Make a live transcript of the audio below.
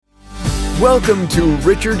Welcome to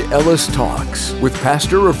Richard Ellis Talks with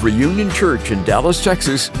pastor of Reunion Church in Dallas,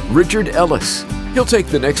 Texas, Richard Ellis. He'll take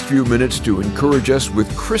the next few minutes to encourage us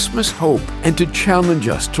with Christmas hope and to challenge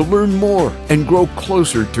us to learn more and grow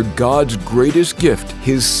closer to God's greatest gift,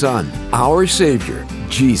 His Son, our Savior,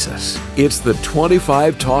 Jesus. It's the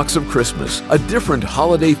 25 Talks of Christmas, a different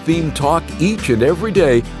holiday-themed talk each and every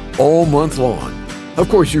day, all month long. Of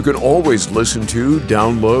course, you can always listen to,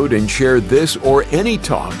 download, and share this or any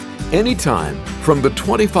talk anytime from the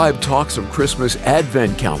 25 Talks of Christmas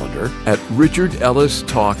Advent Calendar at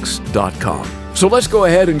richardellistalks.com. So let's go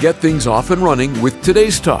ahead and get things off and running with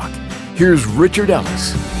today's talk. Here's Richard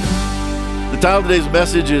Ellis. The title of today's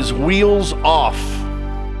message is Wheels Off.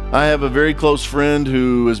 I have a very close friend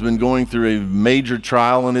who has been going through a major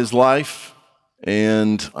trial in his life,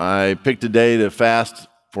 and I picked a day to fast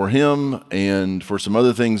for him and for some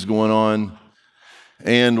other things going on,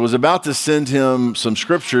 and was about to send him some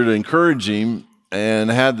scripture to encourage him, and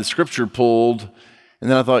had the scripture pulled, and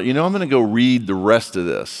then I thought, I'm going to go read the rest of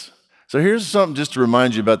this. So here's something just to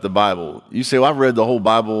remind you about the Bible. You say, well, I've read the whole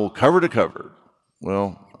Bible cover to cover.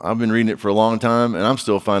 Well, I've been reading it for a long time, and I'm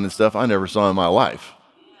still finding stuff I never saw in my life.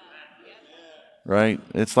 Right?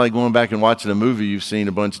 It's like going back and watching a movie you've seen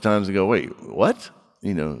a bunch of times and go, wait, what?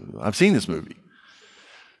 I've seen this movie.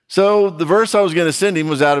 So the verse I was going to send him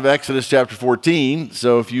was out of Exodus chapter 14.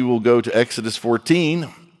 So if you will go to Exodus 14,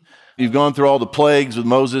 you've gone through all the plagues with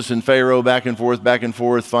Moses and Pharaoh back and forth.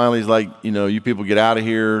 Finally, he's like, you people get out of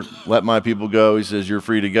here. Let my people go. He says, you're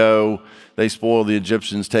free to go. They spoil the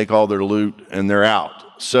Egyptians, take all their loot, and they're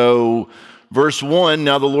out. So verse 1,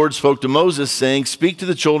 now the Lord spoke to Moses, saying, speak to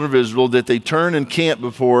the children of Israel that they turn and camp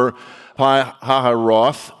before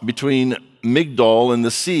Pi-hahiroth, between Migdol and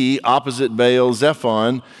the sea, opposite Baal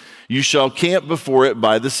Zephon. You shall camp before it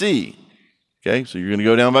by the sea. Okay, so you're going to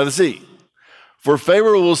go down by the sea. For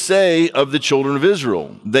Pharaoh will say of the children of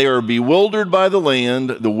Israel, they are bewildered by the land,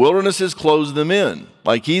 the wilderness has closed them in.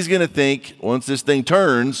 Like he's going to think, once this thing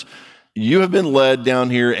turns, you have been led down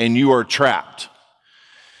here and you are trapped.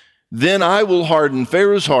 Then I will harden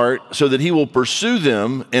Pharaoh's heart so that he will pursue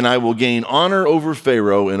them, and I will gain honor over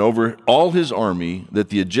Pharaoh and over all his army, that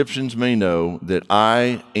the Egyptians may know that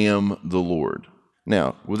I am the Lord.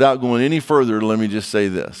 Now, without going any further, let me just say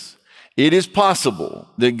this. It is possible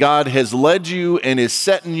that God has led you and is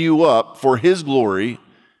setting you up for his glory,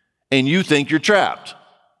 and you think you're trapped.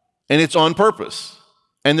 And it's on purpose.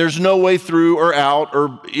 And there's no way through or out,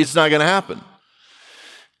 or it's not going to happen.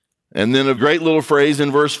 And then a great little phrase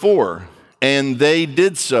in verse 4, and they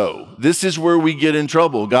did so. This is where we get in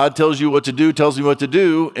trouble. God tells you what to do, tells me what to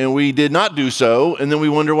do, and we did not do so, and then we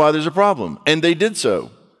wonder why there's a problem. And they did so.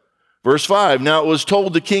 Verse 5, now it was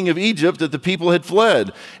told the king of Egypt that the people had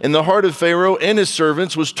fled, and the heart of Pharaoh and his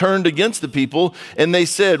servants was turned against the people, and they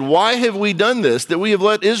said, why have we done this, that we have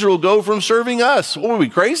let Israel go from serving us? What, were we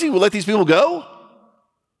crazy? We'll let these people go?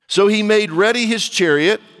 So he made ready his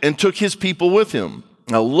chariot and took his people with him.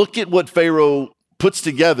 Now look at what Pharaoh puts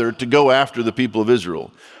together to go after the people of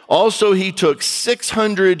Israel. Also, he took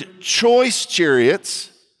 600 choice chariots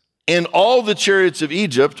and all the chariots of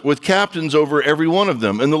Egypt with captains over every one of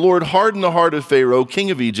them. And the Lord hardened the heart of Pharaoh,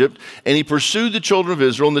 king of Egypt, and he pursued the children of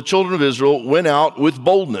Israel, and the children of Israel went out with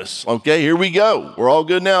boldness. Okay, here we go. We're all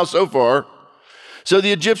good now so far. So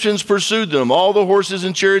the Egyptians pursued them, all the horses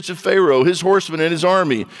and chariots of Pharaoh, his horsemen and his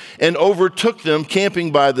army, and overtook them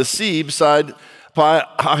camping by the sea beside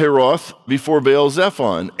Pi-hahiroth before Baal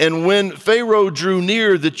Zephon. And when Pharaoh drew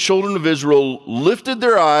near, the children of Israel lifted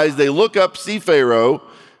their eyes. They look up, see Pharaoh,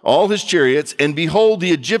 all his chariots, and behold,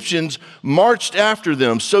 the Egyptians marched after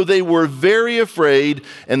them. So they were very afraid,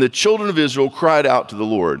 and the children of Israel cried out to the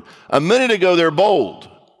Lord. A minute ago, they're bold.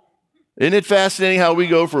 Isn't it fascinating how we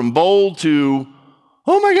go from bold to,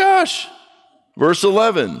 oh my gosh? Verse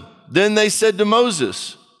 11, then they said to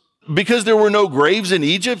Moses, because there were no graves in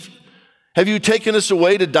Egypt, have you taken us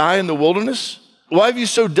away to die in the wilderness? Why have you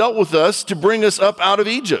so dealt with us to bring us up out of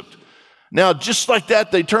Egypt? Now, just like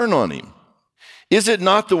that, they turn on him. Is it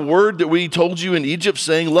not the word that we told you in Egypt,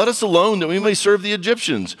 saying, let us alone that we may serve the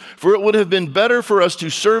Egyptians? For it would have been better for us to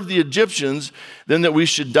serve the Egyptians than that we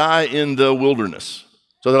should die in the wilderness.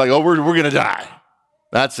 So they're like, oh, we're going to die.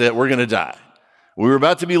 That's it, we're going to die. We were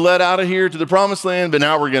about to be led out of here to the promised land, but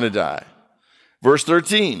now we're going to die. Verse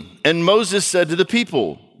 13, and Moses said to the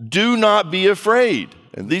people, do not be afraid.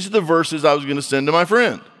 And these are the verses I was going to send to my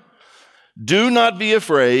friend. Do not be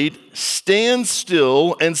afraid, stand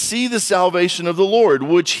still and see the salvation of the Lord,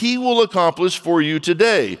 which he will accomplish for you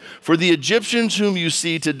today. For the Egyptians whom you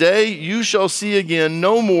see today, you shall see again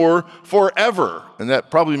no more forever. And that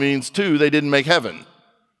probably means, too, they didn't make heaven.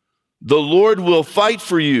 The Lord will fight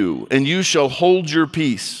for you, and you shall hold your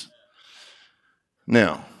peace.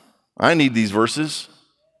 Now, I need these verses.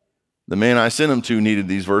 The man I sent them to needed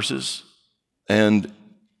these verses. And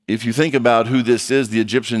if you think about who this is, the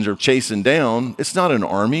Egyptians are chasing down. It's not an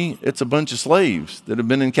army. It's a bunch of slaves that have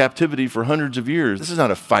been in captivity for hundreds of years. This is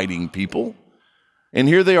not a fighting people. And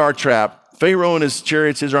here they are trapped. Pharaoh and his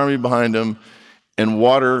chariots, his army behind him, and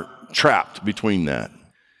water trapped between that.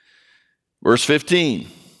 Verse 15,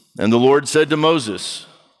 and the Lord said to Moses,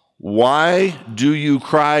 why do you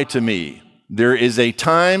cry to me? There is a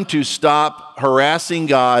time to stop harassing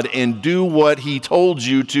God and do what he told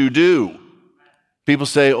you to do. People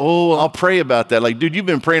say, oh, I'll pray about that. Like, dude, you've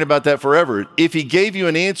been praying about that forever. If he gave you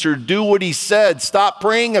an answer, do what he said. Stop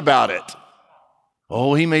praying about it.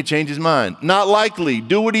 Oh, he may change his mind. Not likely.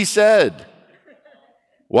 Do what he said.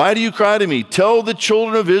 Why do you cry to me? Tell the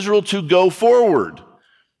children of Israel to go forward.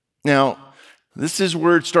 Now, this is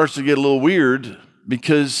where it starts to get a little weird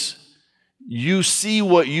because you see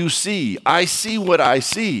what you see. I see what I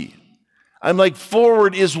see. I'm like,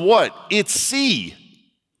 forward is what? It's see.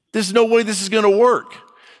 There's no way this is going to work.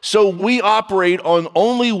 So we operate on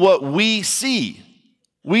only what we see.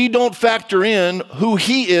 We don't factor in who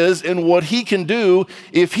he is and what he can do.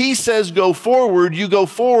 If he says go forward, you go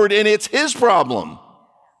forward, and it's his problem.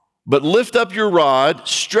 But lift up your rod,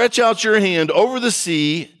 stretch out your hand over the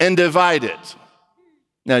sea, and divide it.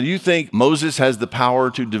 Now, do you think Moses has the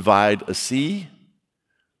power to divide a sea?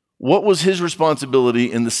 What was his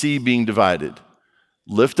responsibility in the sea being divided?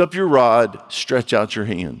 Lift up your rod, stretch out your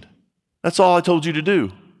hand. That's all I told you to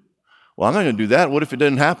do. Well, I'm not going to do that. What if it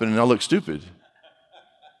doesn't happen and I look stupid?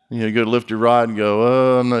 You go to lift your rod and go,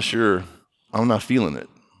 oh, I'm not sure. I'm not feeling it.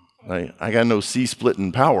 I got no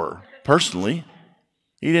sea-splitting power. Personally,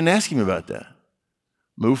 he didn't ask him about that.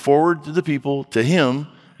 Move forward to the people, to him,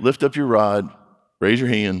 lift up your rod, raise your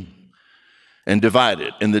hand, and divide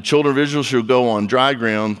it. And the children of Israel shall go on dry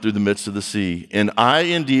ground through the midst of the sea. And I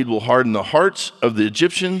indeed will harden the hearts of the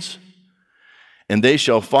Egyptians, and they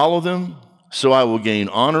shall follow them. So I will gain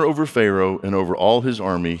honor over Pharaoh and over all his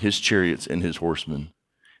army, his chariots, and his horsemen.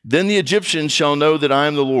 Then the Egyptians shall know that I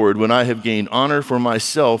am the Lord when I have gained honor for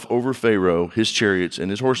myself over Pharaoh, his chariots,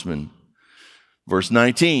 and his horsemen. Verse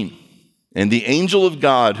 19, and the angel of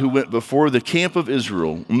God who went before the camp of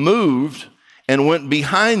Israel moved and went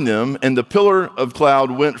behind them, and the pillar of cloud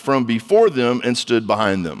went from before them and stood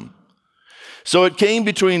behind them. So it came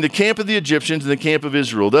between the camp of the Egyptians and the camp of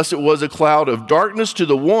Israel. Thus it was a cloud of darkness to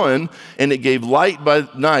the one, and it gave light by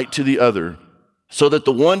night to the other, so that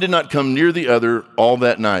the one did not come near the other all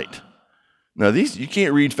that night. Now you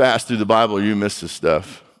can't read fast through the Bible or you miss this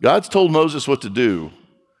stuff. God's told Moses what to do.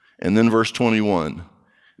 And then verse 21,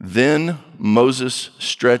 then Moses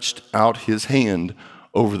stretched out his hand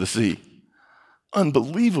over the sea.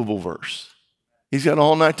 Unbelievable verse. He's got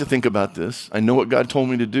all night to think about this. I know what God told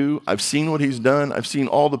me to do. I've seen what he's done. I've seen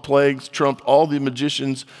all the plagues, trumped all the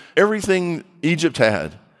magicians, everything Egypt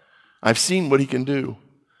had. I've seen what he can do.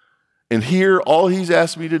 And here, all he's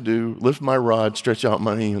asked me to do, lift my rod, stretch out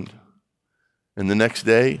my hand. And the next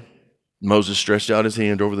day, Moses stretched out his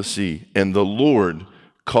hand over the sea, and the Lord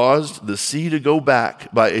caused the sea to go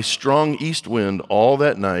back by a strong east wind all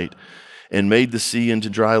that night, and made the sea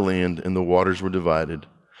into dry land, and the waters were divided.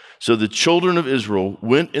 So the children of Israel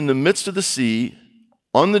went in the midst of the sea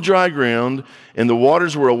on the dry ground, and the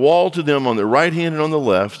waters were a wall to them on the right hand and on the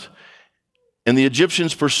left. And the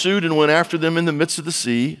Egyptians pursued and went after them in the midst of the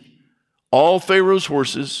sea, all Pharaoh's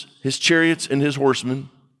horses, his chariots, and his horsemen.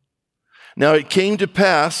 Now it came to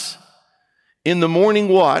pass in the morning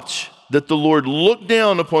watch that the Lord looked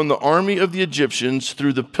down upon the army of the Egyptians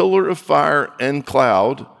through the pillar of fire and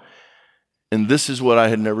cloud, and this is what I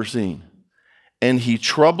had never seen. And he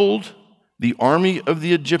troubled the army of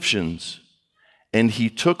the Egyptians, and he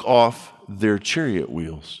took off their chariot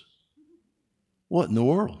wheels. What in the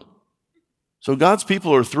world? So God's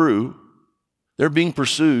people are through. They're being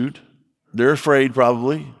pursued. They're afraid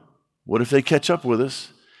probably. What if they catch up with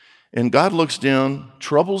us? And God looks down,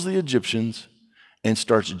 troubles the Egyptians, and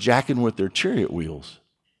starts jacking with their chariot wheels.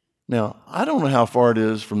 Now, I don't know how far it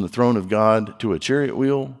is from the throne of God to a chariot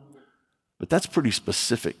wheel, but that's pretty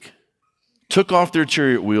specific. Took off their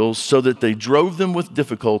chariot wheels so that they drove them with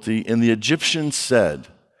difficulty, and the Egyptians said,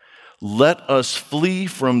 let us flee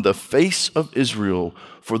from the face of Israel,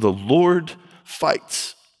 for the Lord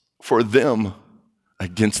fights for them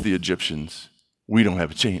against the Egyptians. We don't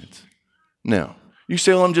have a chance. Now, you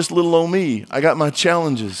say, well, I'm just little old me. I got my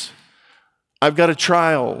challenges. I've got a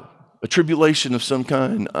trial, a tribulation of some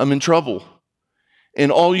kind. I'm in trouble.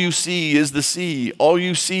 And all you see is the sea. All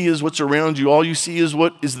you see is what's around you. All you see is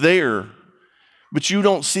what is there. But you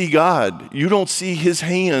don't see God. You don't see his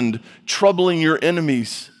hand troubling your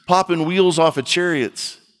enemies, popping wheels off of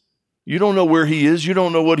chariots. You don't know where he is. You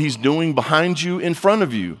don't know what he's doing behind you, in front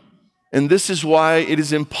of you. And this is why it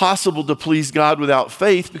is impossible to please God without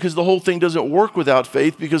faith, because the whole thing doesn't work without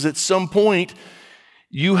faith, because at some point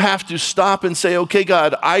you have to stop and say, okay,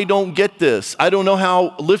 God, I don't get this. I don't know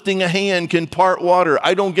how lifting a hand can part water.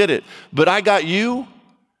 I don't get it. But I got you,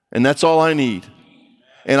 and that's all I need.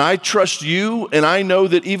 And I trust you, and I know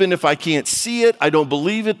that even if I can't see it, I don't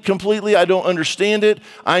believe it completely, I don't understand it,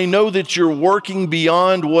 I know that you're working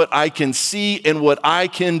beyond what I can see and what I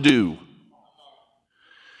can do.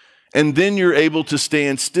 And then you're able to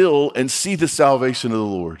stand still and see the salvation of the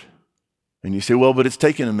Lord. And you say, well, but it's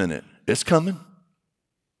taking a minute. It's coming.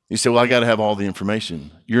 You say, well, I got to have all the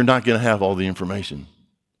information. You're not going to have all the information.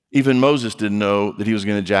 Even Moses didn't know that he was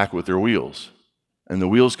going to jack with their wheels. And the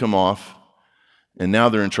wheels come off, and now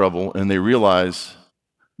they're in trouble, and they realize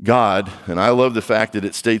God, and I love the fact that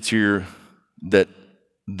it states here that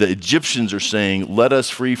the Egyptians are saying, let us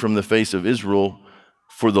free from the face of Israel,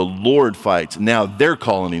 for the Lord fights. Now they're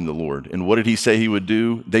calling him the Lord. And what did he say he would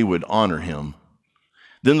do? They would honor him.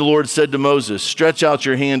 Then the Lord said to Moses, stretch out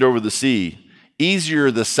your hand over the sea.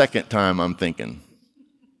 Easier the second time, I'm thinking.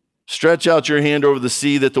 Stretch out your hand over the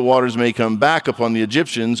sea that the waters may come back upon the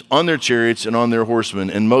Egyptians, on their chariots and on their horsemen.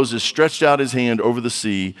 And Moses stretched out his hand over the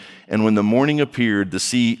sea, and when the morning appeared, the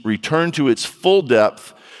sea returned to its full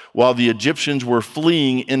depth while the Egyptians were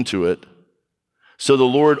fleeing into it. So the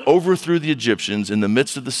Lord overthrew the Egyptians in the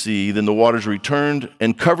midst of the sea. Then the waters returned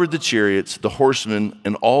and covered the chariots, the horsemen,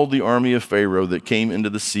 and all the army of Pharaoh that came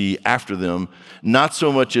into the sea after them. Not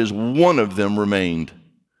so much as one of them remained.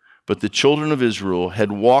 But the children of Israel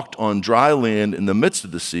had walked on dry land in the midst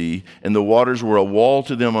of the sea, and the waters were a wall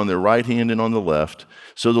to them on their right hand and on the left.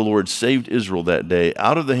 So the Lord saved Israel that day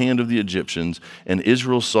out of the hand of the Egyptians, and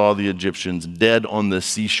Israel saw the Egyptians dead on the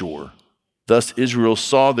seashore. Thus Israel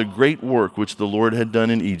saw the great work which the Lord had done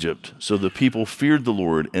in Egypt. So the people feared the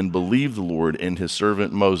Lord and believed the Lord and his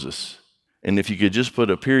servant Moses. And if you could just put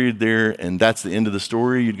a period there and that's the end of the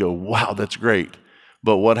story, you'd go, wow, that's great.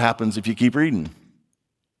 But what happens if you keep reading?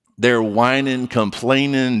 They're whining,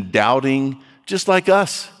 complaining, doubting, just like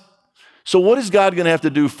us. So what is God going to have to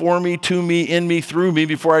do for me, to me, in me, through me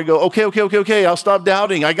before I go, okay, I'll stop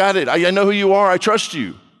doubting. I got it. I know who you are. I trust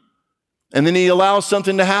you. And then he allows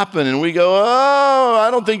something to happen and we go, oh,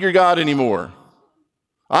 I don't think you're God anymore.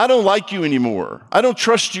 I don't like you anymore. I don't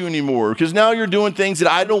trust you anymore because now you're doing things that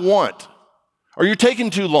I don't want, or you're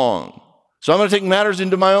taking too long. So I'm going to take matters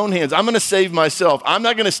into my own hands. I'm going to save myself. I'm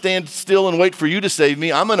not going to stand still and wait for you to save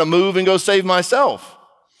me. I'm going to move and go save myself.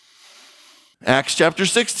 Acts chapter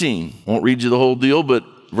 16. Won't read you the whole deal, but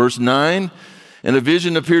verse 9. And a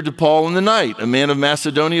vision appeared to Paul in the night. A man of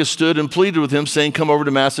Macedonia stood and pleaded with him, saying, come over to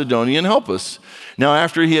Macedonia and help us. Now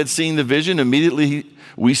after he had seen the vision, immediately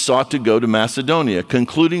we sought to go to Macedonia,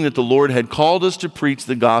 concluding that the Lord had called us to preach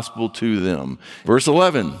the gospel to them. Verse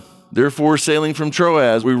 11. Therefore, sailing from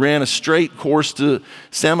Troas, we ran a straight course to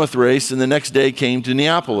Samothrace, and the next day came to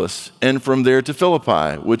Neapolis, and from there to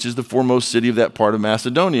Philippi, which is the foremost city of that part of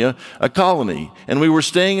Macedonia, a colony. And we were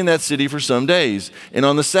staying in that city for some days. And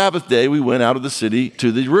on the Sabbath day, we went out of the city to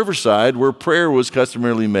the riverside, where prayer was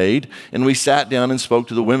customarily made, and we sat down and spoke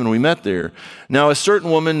to the women we met there. Now, a certain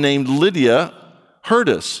woman named Lydia heard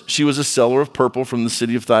us. She was a seller of purple from the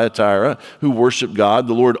city of Thyatira who worshiped God.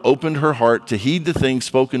 The Lord opened her heart to heed the things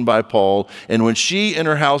spoken by Paul. And when she and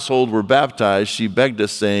her household were baptized, she begged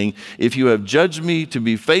us, saying, if you have judged me to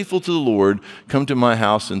be faithful to the Lord, come to my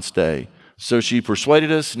house and stay. So she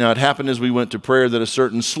persuaded us. Now it happened as we went to prayer that a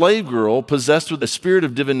certain slave girl possessed with a spirit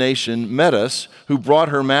of divination met us, who brought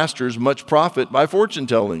her masters much profit by fortune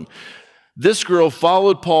telling. This girl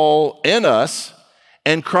followed Paul and us,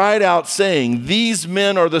 and cried out, saying, these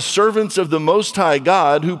men are the servants of the Most High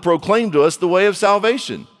God, who proclaim to us the way of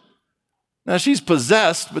salvation. Now she's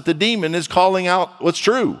possessed, but the demon is calling out what's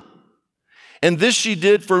true. And this she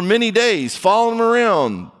did for many days, following them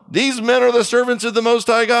around. These men are the servants of the Most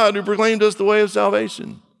High God, who proclaim to us the way of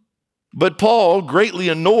salvation. But Paul, greatly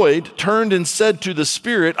annoyed, turned and said to the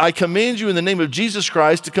spirit, I command you in the name of Jesus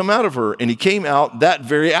Christ to come out of her. And he came out that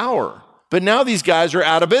very hour. But now these guys are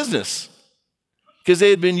out of business, because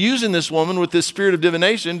they had been using this woman with this spirit of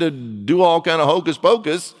divination to do all kind of hocus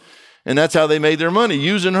pocus, and that's how they made their money,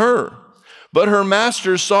 using her. But her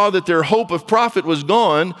masters saw that their hope of profit was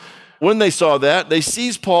gone. When they saw that, they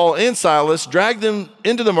seized Paul and Silas, dragged them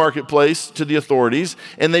into the marketplace to the authorities,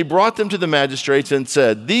 and they brought them to the magistrates and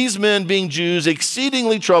said, these men, being Jews,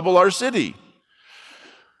 exceedingly trouble our city.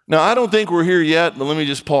 Now, I don't think we're here yet, but let me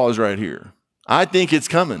just pause right here. I think it's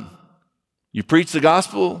coming. You preach the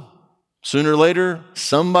gospel, sooner or later,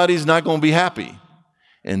 somebody's not going to be happy.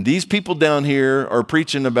 And these people down here are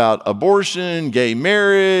preaching about abortion, gay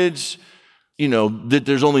marriage, that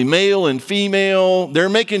there's only male and female. They're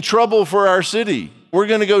making trouble for our city. We're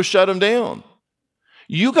going to go shut them down.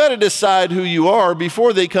 You got to decide who you are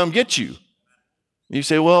before they come get you. You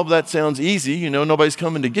say, well, that sounds easy. Nobody's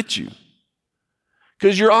coming to get you.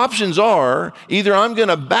 Because your options are either I'm going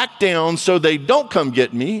to back down so they don't come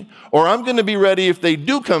get me, or I'm going to be ready if they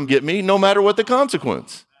do come get me, no matter what the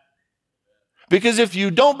consequence. Because if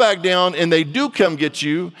you don't back down and they do come get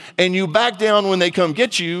you, and you back down when they come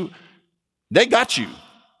get you, they got you.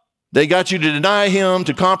 They got you to deny him,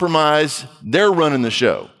 to compromise. They're running the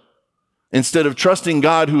show. Instead of trusting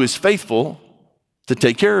God, who is faithful, to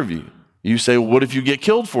take care of you. You say, well, what if you get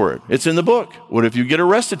killed for it? It's in the book. What if you get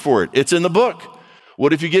arrested for it? It's in the book.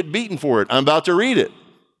 What if you get beaten for it? I'm about to read it.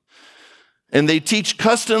 And they teach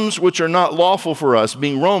customs which are not lawful for us,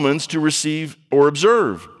 being Romans, to receive or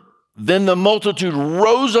observe. Then the multitude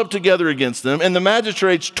rose up together against them, and the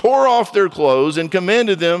magistrates tore off their clothes and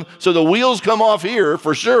commanded them, so the wheels come off here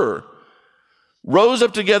for sure. Rose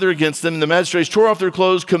up together against them, and the magistrates tore off their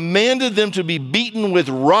clothes, commanded them to be beaten with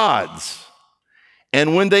rods.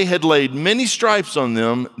 And when they had laid many stripes on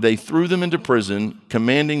them, they threw them into prison,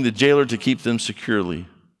 commanding the jailer to keep them securely.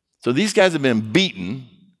 So these guys have been beaten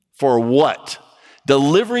for what?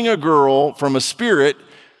 Delivering a girl from a spirit,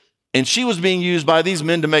 and she was being used by these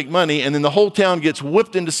men to make money, and then the whole town gets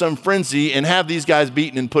whipped into some frenzy and have these guys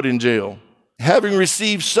beaten and put in jail. Having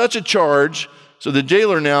received such a charge, so the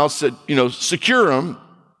jailer now said, secure them.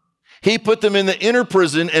 He put them in the inner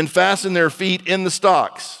prison and fastened their feet in the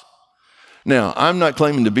stocks. Now, I'm not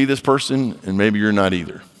claiming to be this person, and maybe you're not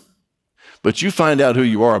either. But you find out who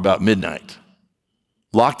you are about midnight,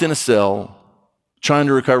 locked in a cell, trying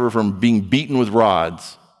to recover from being beaten with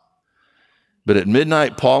rods. But at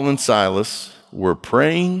midnight, Paul and Silas were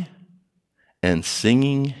praying and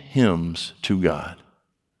singing hymns to God.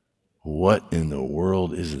 What in the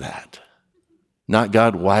world is that? Not,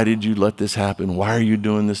 God, why did you let this happen? Why are you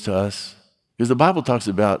doing this to us? Because the Bible talks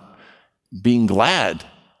about being glad,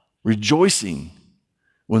 rejoicing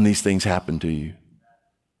when these things happen to you.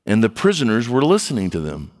 And the prisoners were listening to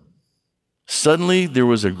them. Suddenly there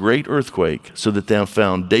was a great earthquake, so that the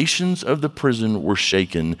foundations of the prison were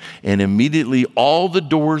shaken, and immediately all the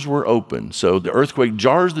doors were open. So the earthquake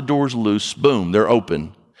jars the doors loose, boom, they're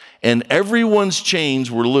open. And everyone's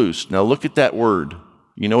chains were loosed. Now look at that word.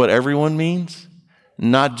 You know what everyone means?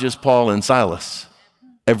 Not just Paul and Silas.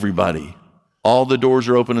 Everybody. All the doors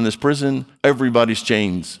are open in this prison. Everybody's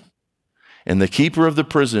chains. And the keeper of the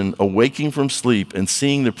prison, awaking from sleep and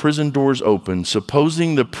seeing the prison doors open,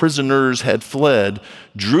 supposing the prisoners had fled,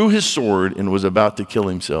 drew his sword and was about to kill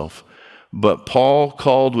himself. But Paul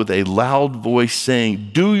called with a loud voice, saying,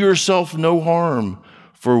 do yourself no harm,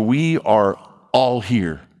 for we are all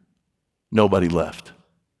here. Nobody left.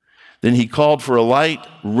 Then he called for a light,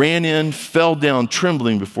 ran in, fell down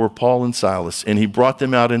trembling before Paul and Silas, and he brought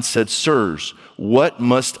them out and said, sirs, what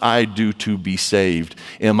must I do to be saved?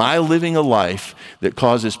 Am I living a life that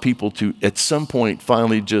causes people to, at some point,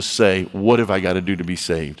 finally just say, what have I got to do to be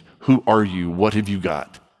saved? Who are you? What have you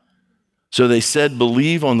got? So they said,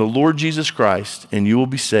 believe on the Lord Jesus Christ, and you will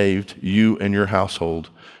be saved, you and your household.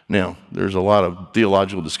 Now, there's a lot of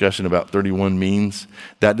theological discussion about 31 means.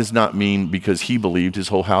 That does not mean because he believed his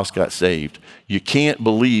whole house got saved. You can't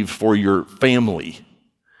believe for your family.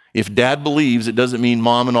 If dad believes, it doesn't mean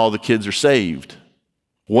mom and all the kids are saved.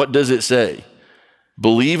 What does it say?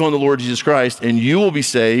 Believe on the Lord Jesus Christ, and you will be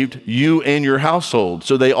saved, you and your household.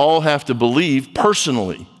 So they all have to believe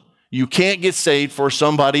personally. You can't get saved for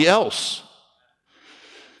somebody else.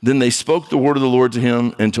 Then they spoke the word of the Lord to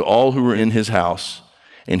him and to all who were in his house.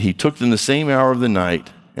 And he took them the same hour of the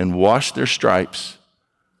night and washed their stripes.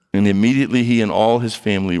 And immediately he and all his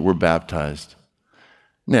family were baptized.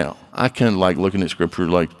 Now, I kind of like looking at scripture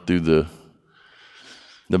like through the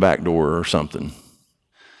back door or something.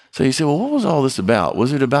 So you say, well, what was all this about?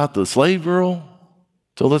 Was it about the slave girl?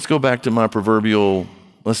 So let's go back to my proverbial,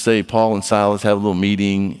 let's say Paul and Silas have a little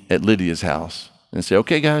meeting at Lydia's house. And say,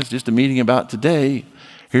 okay, guys, just a meeting about today.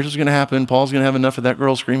 Here's what's going to happen. Paul's going to have enough of that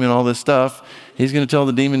girl screaming all this stuff. He's going to tell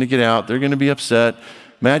the demon to get out. They're going to be upset.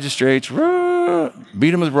 Magistrates,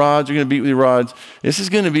 beat them with rods. They're going to beat with rods. This is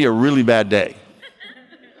going to be a really bad day.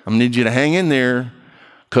 I'm going to need you to hang in there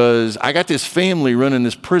because I got this family running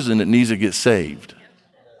this prison that needs to get saved.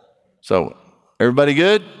 So, everybody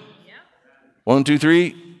good? Yeah. 1, 2,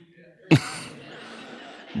 3.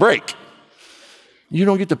 Break. You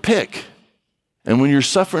don't get to pick. And when you're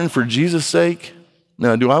suffering for Jesus' sake,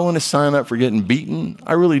 now, do I want to sign up for getting beaten?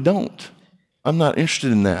 I really don't. I'm not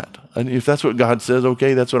interested in that. And if that's what God says,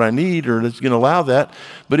 okay, that's what I need, or it's going to allow that.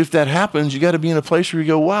 But if that happens, you got to be in a place where you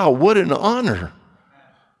go, wow, what an honor.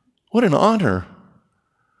 What an honor.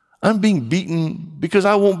 I'm being beaten because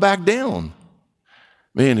I won't back down.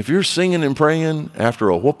 Man, if you're singing and praying after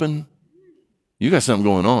a whooping, you got something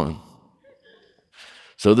going on.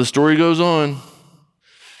 So the story goes on.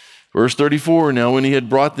 Verse 34, now when he had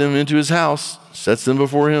brought them into his house, sets them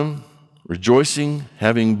before him, rejoicing,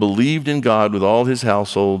 having believed in God with all his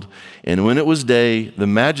household. And when it was day, the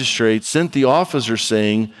magistrates sent the officers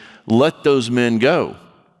saying, let those men go.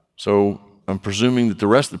 So I'm presuming that the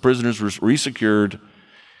rest of the prisoners were resecured,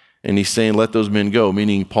 and he's saying, let those men go,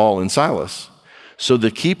 meaning Paul and Silas. So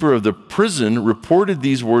the keeper of the prison reported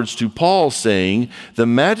these words to Paul, saying, the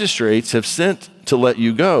magistrates have sent to let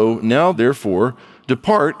you go. Now, therefore,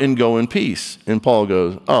 depart and go in peace. And Paul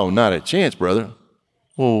goes, oh, not a chance, brother.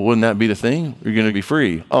 Well, wouldn't that be the thing? You're going to be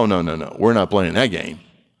free. Oh, no. We're not playing that game.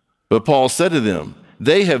 But Paul said to them,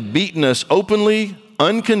 they have beaten us openly,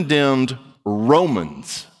 uncondemned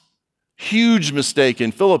Romans. Huge mistake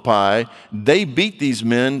in Philippi. They beat these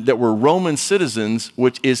men that were Roman citizens,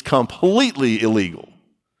 which is completely illegal,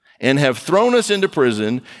 and have thrown us into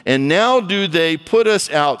prison. And now do they put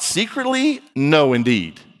us out secretly? No,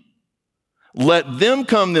 indeed. Let them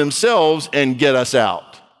come themselves and get us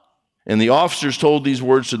out. And the officers told these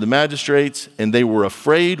words to the magistrates, and they were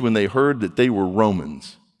afraid when they heard that they were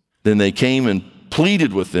Romans. Then they came and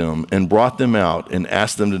pleaded with them and brought them out and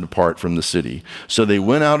asked them to depart from the city. So they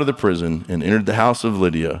went out of the prison and entered the house of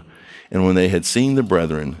Lydia. And when they had seen the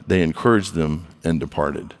brethren, they encouraged them and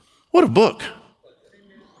departed. What a book.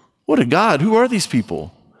 What a God. Who are these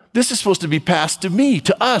people? This is supposed to be passed to me,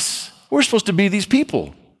 to us. We're supposed to be these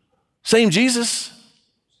people. Same Jesus,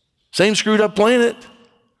 same screwed up planet.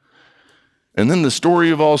 And then the story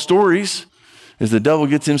of all stories is the devil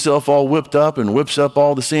gets himself all whipped up and whips up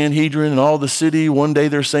all the Sanhedrin and all the city. One day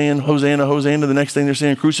they're saying, Hosanna, Hosanna. The next thing they're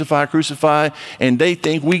saying, crucify, crucify. And they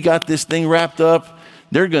think we got this thing wrapped up.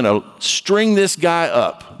 They're going to string this guy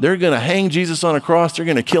up. They're going to hang Jesus on a cross. They're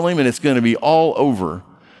going to kill him, and it's going to be all over.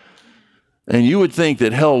 And you would think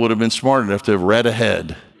that hell would have been smart enough to have read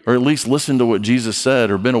ahead, or at least listened to what Jesus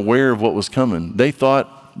said, or been aware of what was coming. They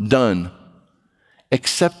thought, done.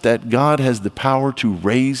 Except that God has the power to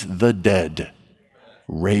raise the dead.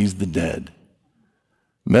 Raise the dead.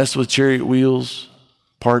 Mess with chariot wheels,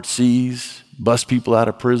 part seas, bust people out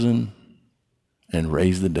of prison, and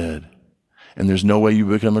raise the dead. And there's no way you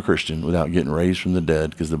become a Christian without getting raised from the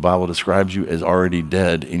dead, because the Bible describes you as already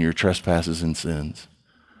dead in your trespasses and sins.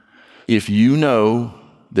 If you know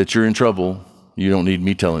that you're in trouble, you don't need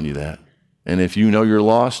me telling you that. And if you know you're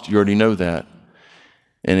lost, you already know that.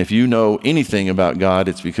 And if you know anything about God,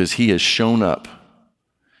 it's because he has shown up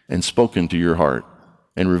and spoken to your heart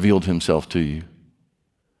and revealed himself to you.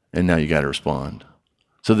 And now you got to respond.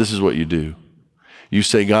 So this is what you do. You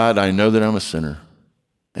say, God, I know that I'm a sinner,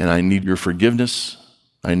 and I need your forgiveness.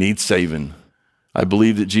 I need saving. I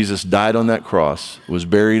believe that Jesus died on that cross, was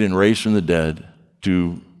buried and raised from the dead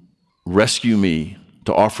to rescue me,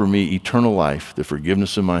 to offer me eternal life, the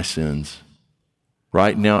forgiveness of my sins.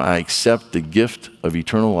 Right now, I accept the gift of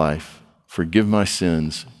eternal life, forgive my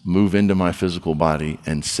sins, move into my physical body,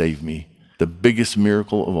 and save me. The biggest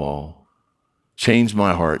miracle of all. Change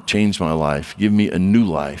my heart, change my life, give me a new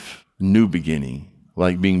life, new beginning,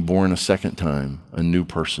 like being born a second time, a new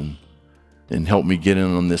person, and help me get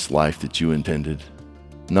in on this life that you intended.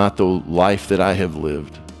 Not the life that I have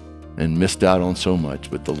lived and missed out on so much,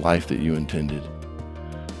 but the life that you intended.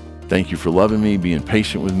 Thank you for loving me, being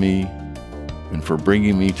patient with me, and for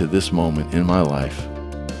bringing me to this moment in my life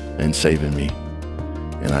and saving me.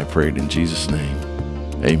 And I prayed in Jesus' name.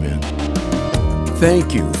 Amen.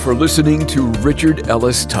 Thank you for listening to Richard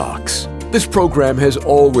Ellis Talks. This program has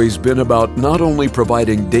always been about not only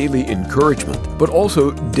providing daily encouragement, but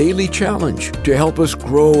also daily challenge to help us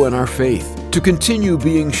grow in our faith, to continue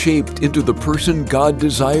being shaped into the person God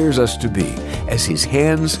desires us to be as his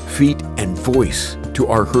hands, feet, and voice to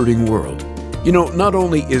our hurting world. You know, not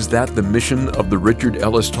only is that the mission of the Richard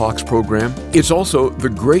Ellis Talks program, it's also the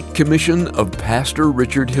great commission of Pastor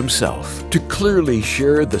Richard himself to clearly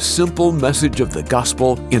share the simple message of the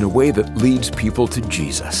gospel in a way that leads people to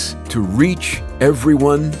Jesus, to reach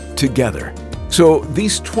everyone together. So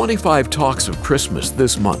these 25 talks of Christmas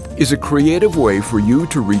this month is a creative way for you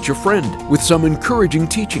to reach a friend with some encouraging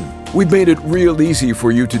teaching. We've made it real easy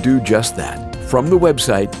for you to do just that. From the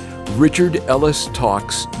website,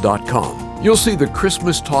 richardellistalks.com. You'll see the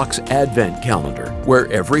Christmas Talks Advent Calendar,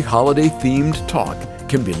 where every holiday-themed talk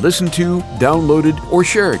can be listened to, downloaded, or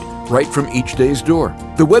shared right from each day's door.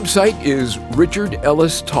 The website is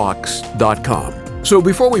richardellistalks.com. So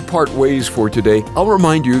before we part ways for today, I'll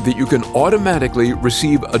remind you that you can automatically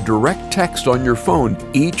receive a direct text on your phone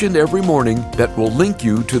each and every morning that will link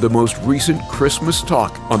you to the most recent Christmas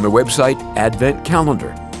talk on the website Advent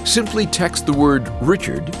Calendar. Simply text the word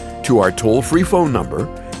Richard to our toll-free phone number,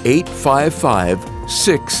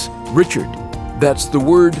 855-6-RICHARD. That's the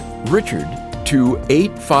word Richard to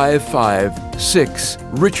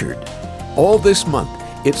 855-6-RICHARD. All this month,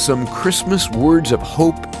 it's some Christmas words of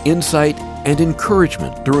hope, insight, and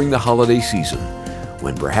encouragement during the holiday season,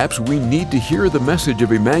 when perhaps we need to hear the message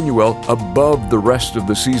of Emmanuel above the rest of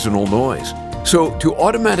the seasonal noise. So to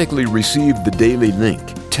automatically receive the daily link,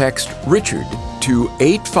 text Richard to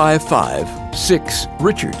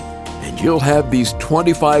 855-6-RICHARD, and you'll have these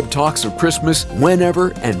 25 talks of Christmas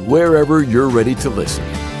whenever and wherever you're ready to listen.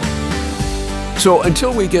 So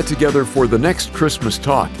until we get together for the next Christmas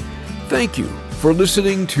talk, thank you for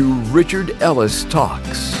listening to Richard Ellis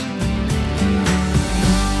Talks.